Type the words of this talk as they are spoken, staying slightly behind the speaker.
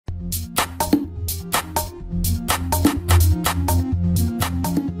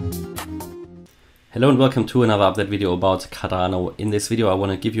Hello and welcome to another update video about Cardano. In this video I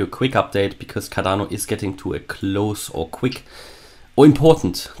want to give you a quick update because Cardano is getting to a close or quick or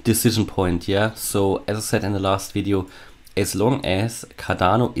important decision point. Yeah, so as I said in the last video, as long as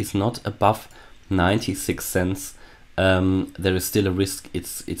Cardano is not above 96 cents, there is still a risk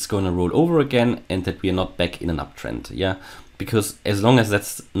it's going to roll over again and that we are not back in an uptrend. Yeah, because as long as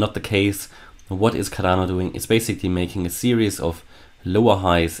that's not the case, what is Cardano doing? It's basically making a series of lower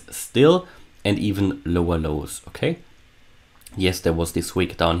highs still and even lower lows. Okay, yes, there was this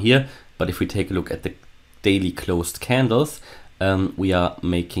wick down here, but if we take a look at the daily closed candles, we are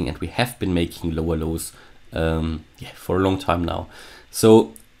making, and we have been making, lower lows for a long time now.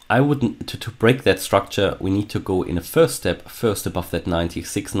 So I wouldn't, to break that structure, we need to go in a first step first above that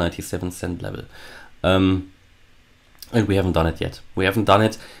 96-97 cent level, and we haven't done it yet. We haven't done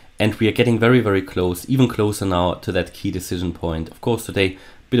it, and we are getting very close, even closer now to that key decision point. Of course, today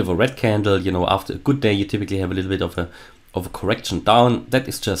bit of a red candle. You know, after a good day you typically have a little bit of a correction down. That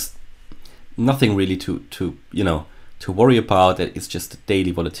is just nothing really to worry about. That is just the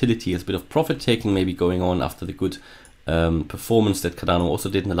daily volatility. There's a bit of profit taking maybe going on after the good performance that Cardano also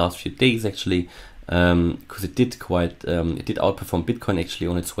did in the last few days, actually, because it did outperform Bitcoin actually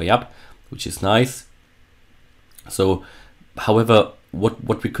on its way up, which is nice. So however,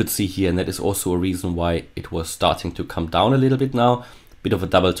 what we could see here, and that is also a reason why it was starting to come down a little bit now, bit of a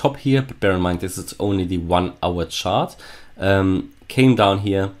double top here, but bear in mind this is only the 1 hour chart. Came down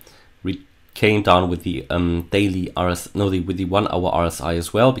here, came down with the with the 1 hour RSI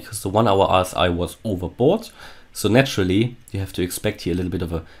as well, because the 1 hour RSI was overbought. So naturally you have to expect here a little bit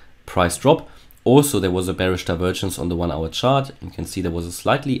of a price drop. Also there was a bearish divergence on the 1 hour chart. You can see there was a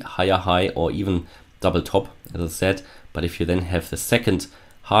slightly higher high or even double top, as I said. But if you then have the second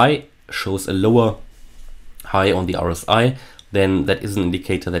high shows a lower high on the RSI, then that is an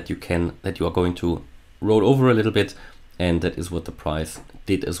indicator that you are going to roll over a little bit, and that is what the price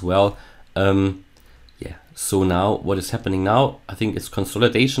did as well. Yeah, so now what is happening now, I think it's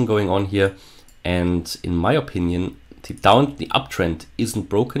consolidation going on here, and in my opinion the uptrend isn't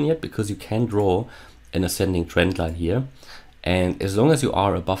broken yet, because you can draw an ascending trend line here, and as long as you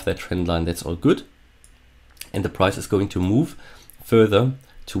are above that trend line, that's all good, and the price is going to move further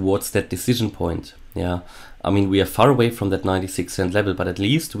towards that decision point. Yeah, I mean, we are far away from that 96 cent level, but at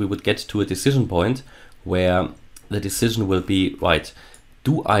least we would get to a decision point where the decision will be, right,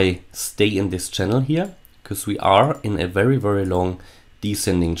 do I stay in this channel here? Because we are in a very long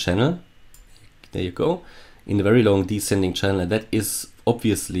descending channel. There you go, in a very long descending channel, and that is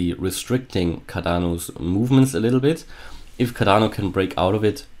obviously restricting Cardano's movements a little bit. If Cardano can break out of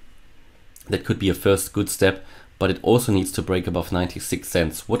it, that could be a first good step, but it also needs to break above 96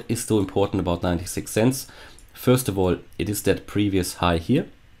 cents. What is so important about 96 cents? First of all, it is that previous high here,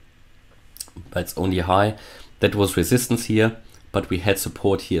 but it's only a high. That was resistance here, but we had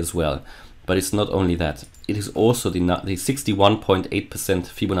support here as well. But it's not only that, it is also the 61.8%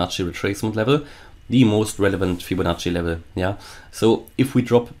 Fibonacci retracement level, the most relevant Fibonacci level. Yeah, so if we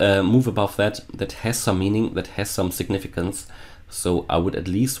move above that, that has some meaning, that has some significance. So I would at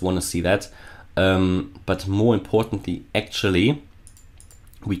least want to see that. But more importantly, actually,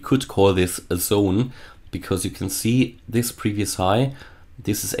 we could call this a zone, because you can see this previous high.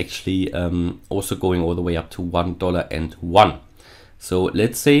 This is actually also going all the way up to $1.01. So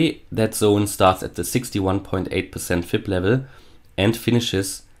let's say that zone starts at the 61.8% Fib level and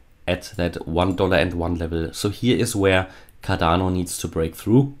finishes at that $1.01 level. So here is where Cardano needs to break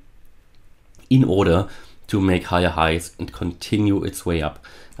through in order to make higher highs and continue its way up.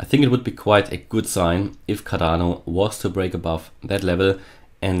 I think it would be quite a good sign if Cardano was to break above that level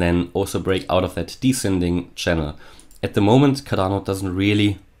and then also break out of that descending channel. At the moment, Cardano doesn't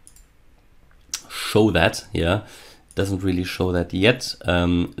really show that, yeah, doesn't really show that yet.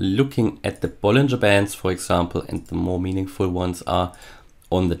 Looking at the Bollinger Bands, for example, and the more meaningful ones are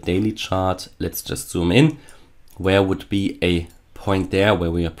on the daily chart. Let's just zoom in. Where would be a point there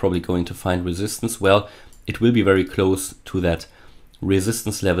where we are probably going to find resistance? Well, it will be very close to that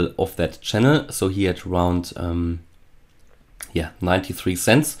resistance level of that channel. So here at around 93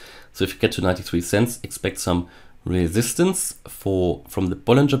 cents. So if you get to 93 cents, expect some resistance from the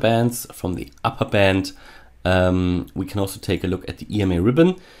Bollinger Bands, from the upper band. We can also take a look at the EMA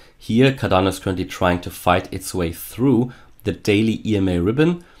ribbon. Here Cardano is currently trying to fight its way through the daily EMA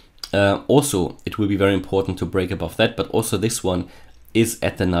ribbon. Also, it will be very important to break above that, but also this one is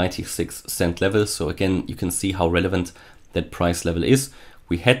at the 96 cent level. So again, you can see how relevant that price level is.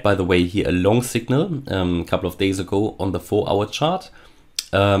 We had, by the way, here a long signal a couple of days ago on the 4 hour chart,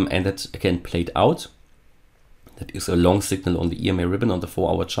 and that again played out. That is a long signal on the EMA ribbon on the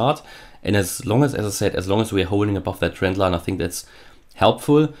 4-hour chart. And as long as I said, as long as we're holding above that trend line, I think that's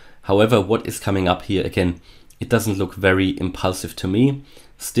helpful. However, what is coming up here, again, it doesn't look very impulsive to me.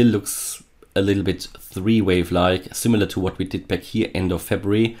 Still looks a little bit 3-wave-like, similar to what we did back here end of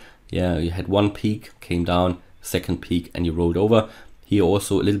February. Yeah, you had one peak, came down, second peak, and you rolled over. Here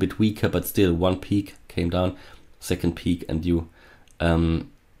also a little bit weaker, but still one peak, came down, second peak, and you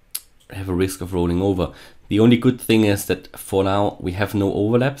have a risk of rolling over. The only good thing is that for now we have no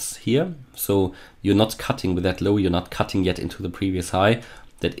overlaps here. So you're not cutting with that low, you're not cutting yet into the previous high.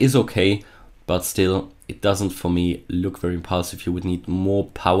 That is okay, but still it doesn't for me look very impulsive. You would need more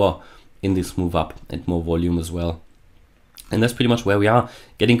power in this move up and more volume as well. And that's pretty much where we are,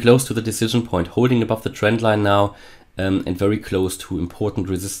 getting close to the decision point, holding above the trend line now, and very close to important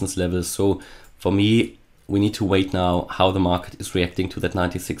resistance levels. So for me, we need to wait now how the market is reacting to that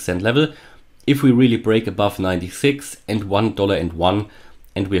 96-cent level. If we really break above 96 and $1.01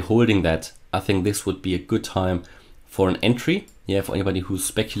 and we're holding that, I think this would be a good time for an entry. Yeah, for anybody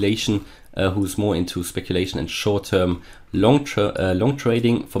who's who's more into speculation and short-term long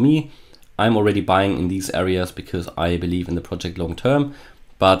trading. For me, I'm already buying in these areas because I believe in the project long-term,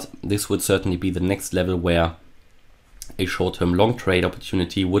 but this would certainly be the next level where a short-term long trade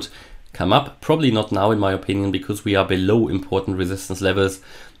opportunity would come up. Probably not now in my opinion, because we are below important resistance levels.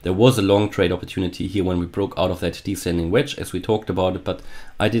 There was a long trade opportunity here when we broke out of that descending wedge, as we talked about it, but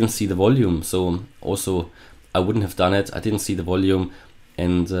I didn't see the volume. So also I wouldn't have done it. I didn't see the volume.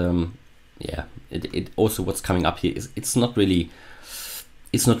 And yeah, it also what's coming up here is it's not really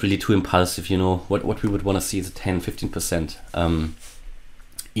too impulsive. You know, what we would want to see is a 10-15%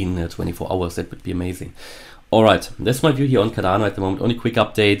 in 24 hours. That would be amazing. All right, that's my view here on Cardano at the moment. Only quick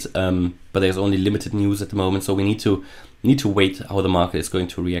update, but there's only limited news at the moment, so we need to wait how the market is going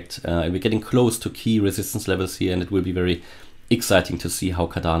to react. And we're getting close to key resistance levels here, and it will be very exciting to see how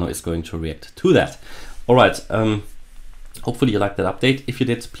Cardano is going to react to that. All right, hopefully you liked that update. If you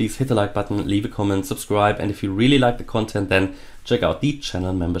did, please hit the like button, leave a comment, subscribe, and if you really like the content, then check out the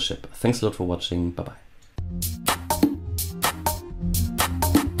channel membership. Thanks a lot for watching. Bye bye.